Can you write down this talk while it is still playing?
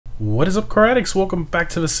What is up, car addicts? Welcome back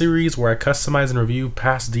to the series where I customize and review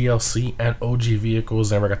past DLC and OG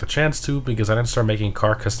vehicles I never got the chance to because I didn't start making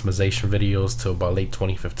car customization videos till about late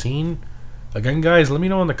 2015. Again guys, let me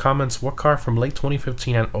know in the comments what car from late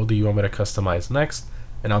 2015 and older you want me to customize next,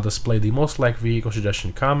 and I'll display the most liked vehicle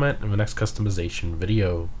suggestion comment in the next customization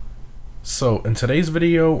video. So in today's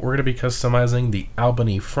video, we're going to be customizing the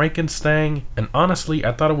Albany Franken Stange, and honestly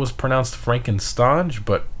I thought it was pronounced Franken Stange,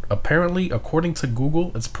 but apparently, according to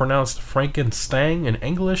Google, it's pronounced Franken Stange in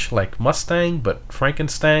English, like Mustang, but Franken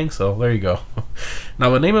Stange, so there you go. Now,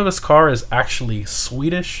 the name of this car is actually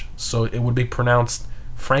Swedish, so it would be pronounced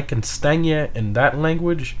Franken Stange in that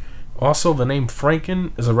language. Also, the name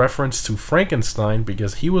Fränken is a reference to Frankenstein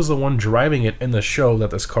because he was the one driving it in the show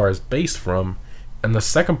that this car is based from. And the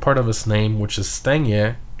second part of his name, which is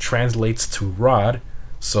Stange, translates to rod,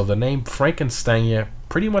 so the name Franken Stange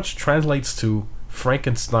pretty much translates to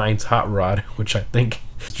Frankenstein's hot rod, which I think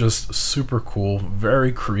is just super cool,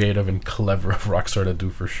 very creative and clever of Rockstar to do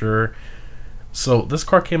for sure. So this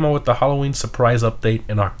car came out with the Halloween surprise update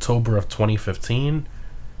in October of 2015.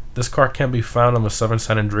 This car can be found on the 7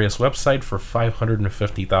 San Andreas website for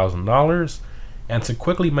 $550,000. And to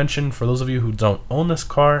quickly mention, for those of you who don't own this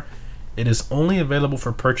car, it is only available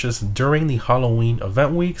for purchase during the Halloween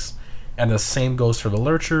event weeks, and the same goes for the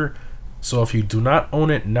Lurcher. So if you do not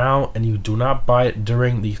own it now and you do not buy it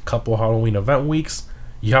during the couple Halloween event weeks,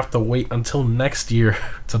 you have to wait until next year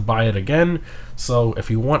to buy it again. So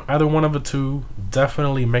if you want either one of the two,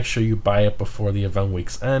 definitely make sure you buy it before the event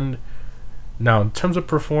weeks end. Now, in terms of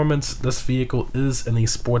performance, this vehicle is in the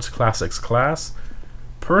Sports Classics class.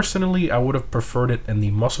 Personally, I would have preferred it in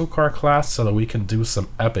the Muscle Car class so that we can do some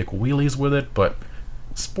epic wheelies with it, but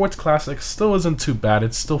Sports Classics still isn't too bad.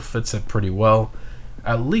 It still fits it pretty well.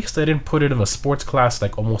 At least they didn't put it in a sports class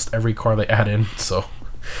like almost every car they add in, so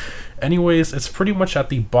anyways, it's pretty much at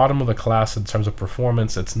the bottom of the class in terms of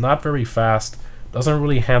performance. It's not very fast, doesn't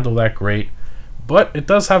really handle that great, but it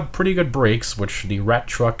does have pretty good brakes, which the Rat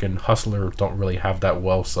Truck and Hustler don't really have that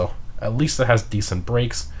well, so at least it has decent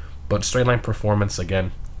brakes, but straight line performance,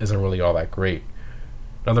 again, isn't really all that great.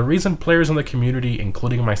 Now, the reason players in the community,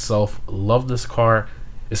 including myself, love this car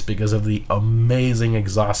is because of the amazing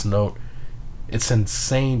exhaust note. It's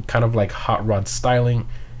insane, kind of like hot rod styling.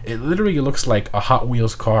 It literally looks like a Hot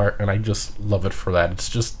Wheels car, and I just love it for that. It's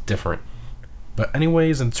just different. But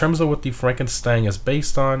anyways, in terms of what the Franken Stange is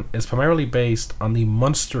based on, it's primarily based on the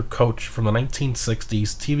Munster coach from the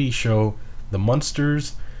 1960s TV show, The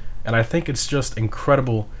Munsters, and I think it's just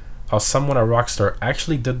incredible how someone at Rockstar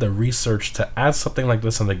actually did the research to add something like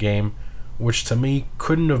this in the game, which to me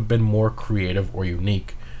couldn't have been more creative or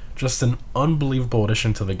unique. Just an unbelievable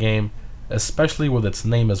addition to the game, especially with its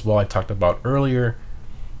name as well I talked about earlier.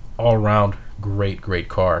 All around great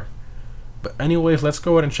car. But anyways, let's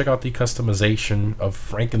go ahead and check out the customization of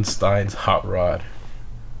Frankenstein's hot rod.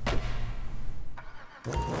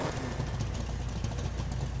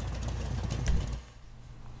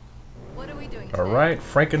 Alright,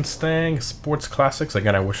 Franken Stange, Sports Classics.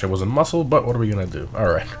 Again, I wish it was in muscle, but what are we gonna do?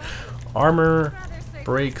 Alright. Armor,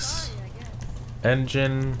 brakes,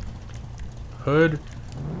 engine, hood,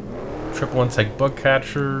 triple intake bug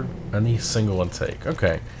catcher, and the single intake.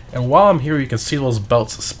 Okay, and while I'm here, you can see those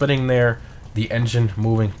belts spinning there, the engine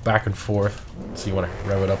moving back and forth. So you want to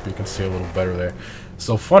rev it up, you can see a little better there.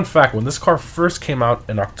 So fun fact, when this car first came out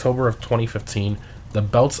in October of 2015, the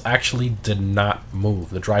belts actually did not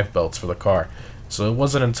move, the drive belts for the car. So it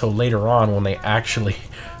wasn't until later on when they actually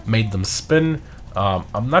made them spin.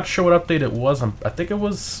 I'm not sure what update it was. I think it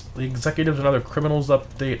was the Executives and Other Criminals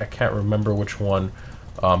update. I can't remember which one.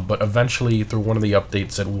 But eventually, through one of the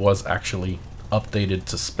updates, it was actually updated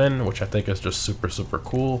to spin, which I think is just super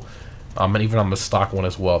cool. And even on the stock one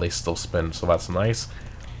as well, they still spin, so that's nice.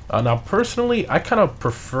 Now, personally, I kind of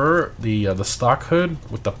prefer the stock hood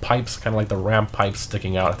with the pipes, kind of like the ram pipes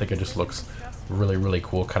sticking out. I think it just looks really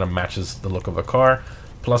cool. Kind of matches the look of the car.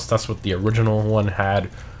 Plus, that's what the original one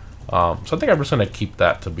had. So I think I'm just going to keep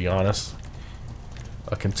that, to be honest.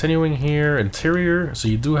 Continuing here, interior. So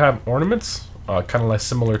you do have ornaments. Kind of like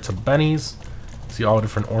similar to Benny's. See all the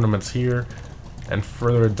different ornaments here. And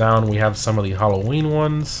further down we have some of the Halloween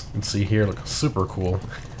ones. You can see here, look super cool.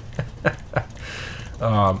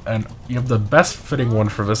 And you have the best fitting one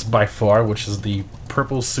for this by far, which is the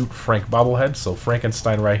purple suit Frank bobblehead. So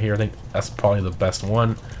Frankenstein right here, I think that's probably the best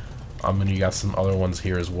one. And you got some other ones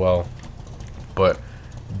here as well. But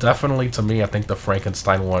definitely to me, I think the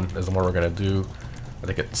Frankenstein one is the one we're going to do. I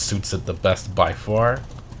think it suits it the best by far.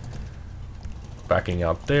 Backing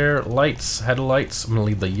out there, lights, headlights, I'm going to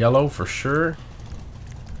leave the yellow for sure.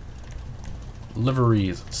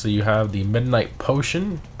 Liveries, so you have the Midnight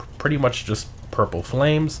Potion, pretty much just purple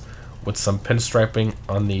flames with some pinstriping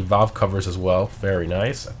on the valve covers as well. Very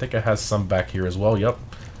nice. I think it has some back here as well. Yep.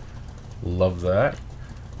 Love that.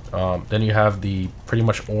 Then you have the pretty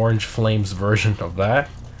much orange flames version of that.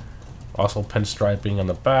 Also pinstriping on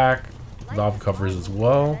the back, valve covers as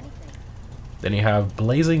well. Then you have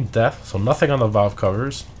Blazing Death, so nothing on the valve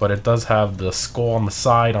covers, but it does have the skull on the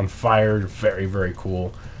side on fire. Very, very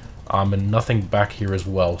cool. And nothing back here as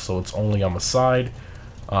well, so it's only on the side.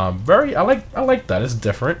 I like that. It's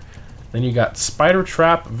different. Then you got Spider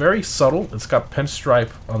Trap, very subtle. It's got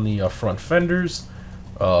pinstripe on the front fenders,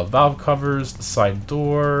 valve covers, the side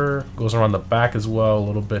door, goes around the back as well, a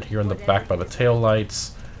little bit here in the back by the tail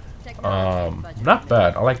lights. Not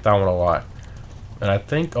bad. I like that one a lot. And I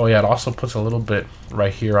think, oh yeah, it also puts a little bit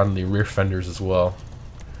right here on the rear fenders as well.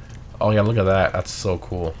 Oh yeah, look at that. That's so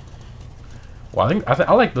cool. Well,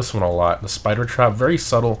 I like this one a lot. The Spider Trap, very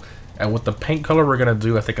subtle. And with the paint color we're going to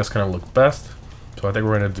do, I think it's going to look best. So I think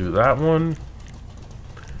we're going to do that one.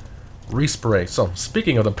 Respray. So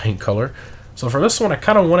speaking of the paint color, so for this one, I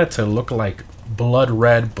kind of want it to look like blood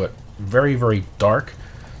red, but very, very dark.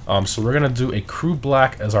 So we're going to do a crew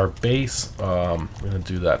black as our base. We're going to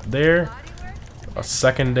do that there. A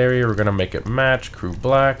secondary, we're going to make it match, crew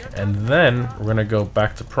black. And then we're going to go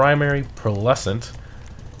back to primary, pearlescent.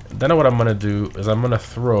 Then what I'm going to do is I'm going to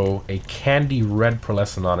throw a candy red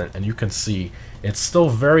pearlescent on it. And you can see it's still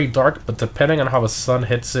very dark, but depending on how the sun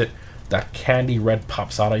hits it, that candy red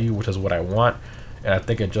pops out at you, which is what I want. And I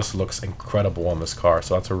think it just looks incredible on this car.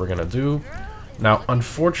 So that's what we're going to do. Now,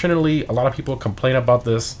 unfortunately, a lot of people complain about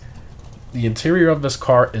this. The interior of this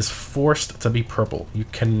car is forced to be purple. You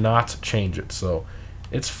cannot change it. So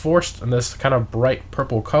it's forced in this kind of bright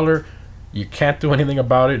purple color. You can't do anything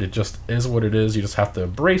about it. It just is what it is. You just have to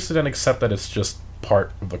embrace it and accept that it's just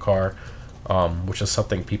part of the car, which is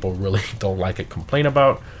something people really don't like and complain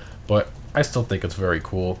about. But I still think it's very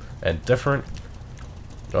cool and different.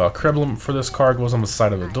 Crib for this car goes on the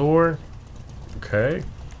side of the door. Okay.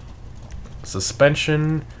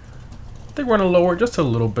 Suspension. I think we're going to lower just a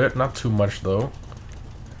little bit, not too much though.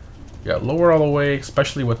 Yeah, lower all the way,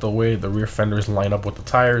 especially with the way the rear fenders line up with the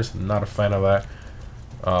tires. Not a fan of that.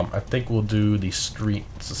 I think we'll do the street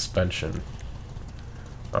suspension.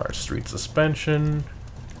 Alright, street suspension,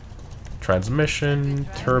 transmission,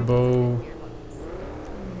 turbo.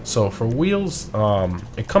 So for wheels,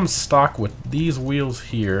 it comes stock with these wheels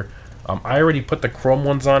here. I already put the chrome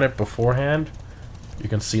ones on it beforehand. You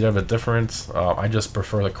can see the difference. I just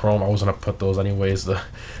prefer the chrome. I was gonna put those anyways. The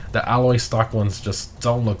alloy stock ones just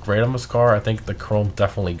don't look great on this car. I think the chrome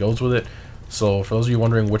definitely goes with it. So for those of you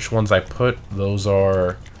wondering which ones I put, those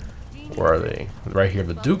are, where are they? Right here,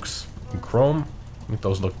 the Dukes in chrome. I think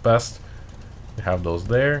those look best. We have those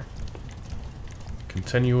there.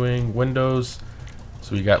 Continuing windows.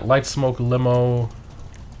 So we got light smoke limo.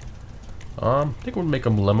 I think we'll make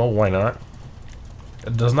them limo. Why not?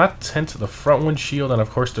 It does not tint the front windshield, and of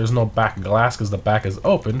course there's no back glass because the back is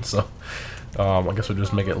open, so I guess we'll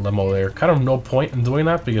just make it limo there. Kind of no point in doing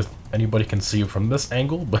that because anybody can see it from this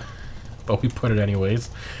angle, but we put it anyways,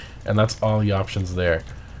 and that's all the options there.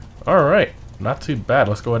 Alright, not too bad.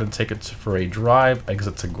 Let's go ahead and take it for a drive,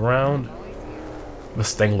 exit to ground.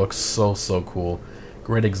 This thing looks so cool.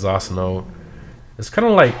 Great exhaust note. It's kind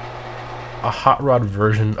of like a hot rod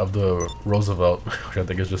version of the Roosevelt, which I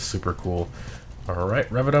think is just super cool.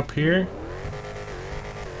 Alright, rev it up here.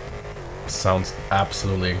 Sounds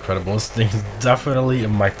absolutely incredible. This thing is definitely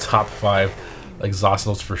in my top 5 exhaust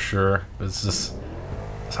notes for sure. It's just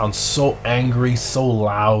sounds so angry, so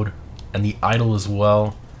loud, and the idle as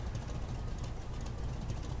well.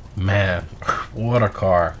 Man, what a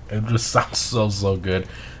car. It just sounds so good.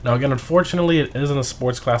 Now again, unfortunately, it is in the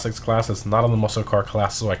sports classics class. It's not in the muscle car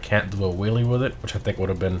class, so I can't do a wheelie with it, which I think would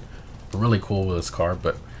have been really cool with this car,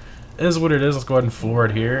 but it is what it is. Let's go ahead and floor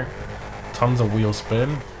it here. Tons of wheel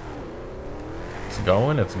spin. It's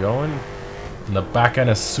going. And the back end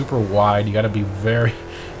is super wide. You got to be very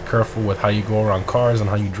careful with how you go around cars and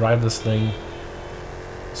how you drive this thing.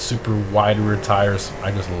 Super wide rear tires.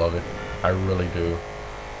 I just love it. I really do.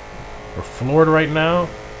 We're floored right now.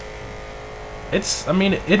 I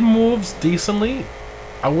mean, it moves decently.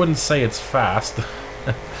 I wouldn't say it's fast.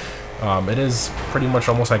 It is pretty much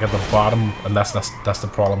almost like at the bottom, and that's the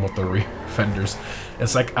problem with the rear fenders.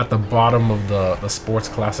 It's like at the bottom of the sports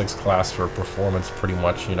classics class for performance, pretty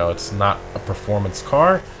much. You know, it's not a performance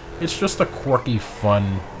car. It's just a quirky,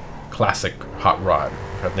 fun, classic hot rod.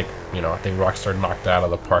 I think Rockstar knocked out of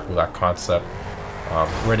the park with that concept.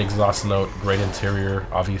 Great exhaust note, great interior.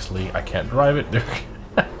 Obviously, I can't drive it.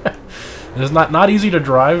 It's not easy to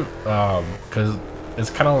drive because is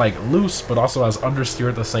kind of like loose, but also has understeer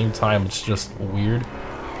at the same time. It's just weird.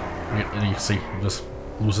 And you can see, just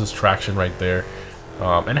loses traction right there.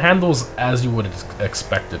 And handles as you would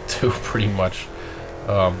expect it to, pretty much.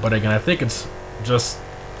 But again, I think it's just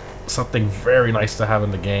something very nice to have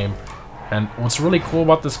in the game. And what's really cool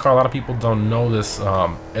about this car, a lot of people don't know this,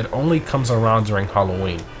 it only comes around during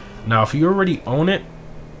Halloween. Now, if you already own it,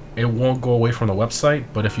 it won't go away from the website,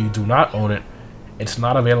 but if you do not own it, it's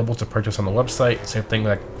not available to purchase on the website.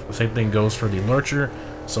 Same thing goes for the Lurcher,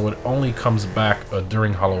 so it only comes back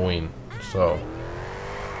during Halloween. So,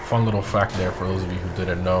 fun little fact there for those of you who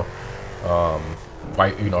didn't know.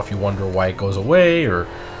 Why, you know, if you wonder why it goes away, or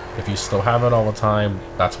if you still have it all the time,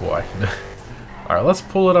 that's why. Alright, let's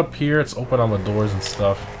pull it up here. It's open on the doors and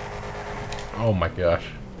stuff. Oh my gosh.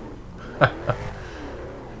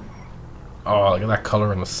 Oh, look at that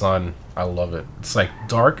color in the sun. I love it. It's like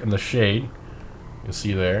dark in the shade. You can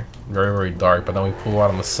see there. Very, very dark. But then we pull out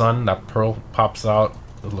in the sun. That pearl pops out.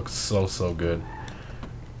 It looks so, so good.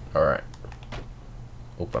 Alright.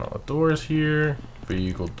 Open all the doors here.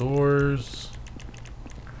 Vehicle doors.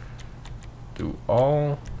 Do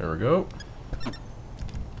all. There we go.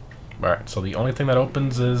 Alright, so the only thing that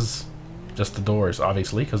opens is just the doors,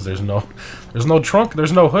 obviously, because there's no trunk,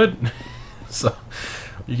 there's no hood. So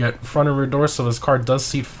you get front and rear doors, so this car does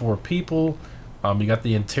seat 4 people. You got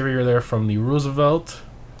the interior there from the Roosevelt.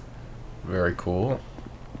 Very cool.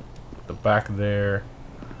 The back there.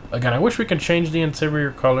 Again, I wish we could change the interior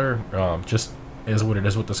color. Just is what it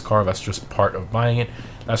is with this car. That's just part of buying it.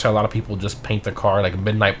 That's why a lot of people just paint the car like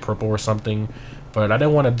midnight purple or something. But I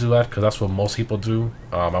didn't want to do that because that's what most people do.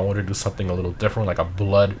 I wanted to do something a little different, like a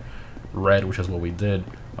blood red, which is what we did.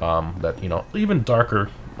 That, you know, even darker,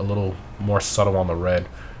 a little more subtle on the red.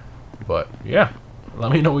 But yeah,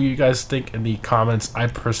 let me know what you guys think in the comments. I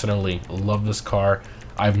personally love this car.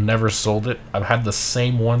 I've never sold it. I've had the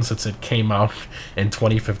same one since it came out in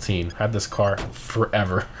 2015. Had this car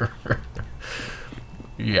forever.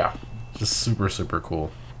 Yeah, just super, super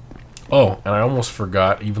cool. Oh, and I almost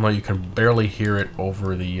forgot, even though you can barely hear it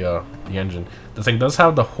over the engine. The thing does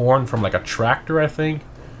have the horn from like a tractor, I think.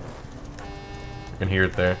 You can hear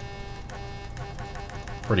it there.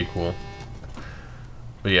 Pretty cool.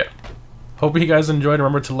 But yeah. Hope you guys enjoyed.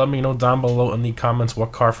 Remember to let me know down below in the comments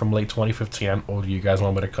what car from late 2015 and older you guys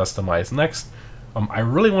want me to customize next. I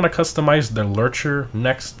really want to customize the Lurcher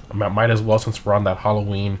next. I might as well, since we're on that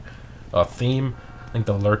Halloween theme. I think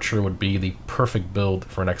the Lurcher would be the perfect build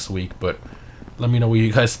for next week, but let me know what you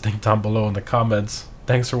guys think down below in the comments.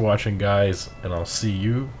 Thanks for watching, guys, and I'll see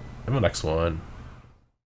you in the next one.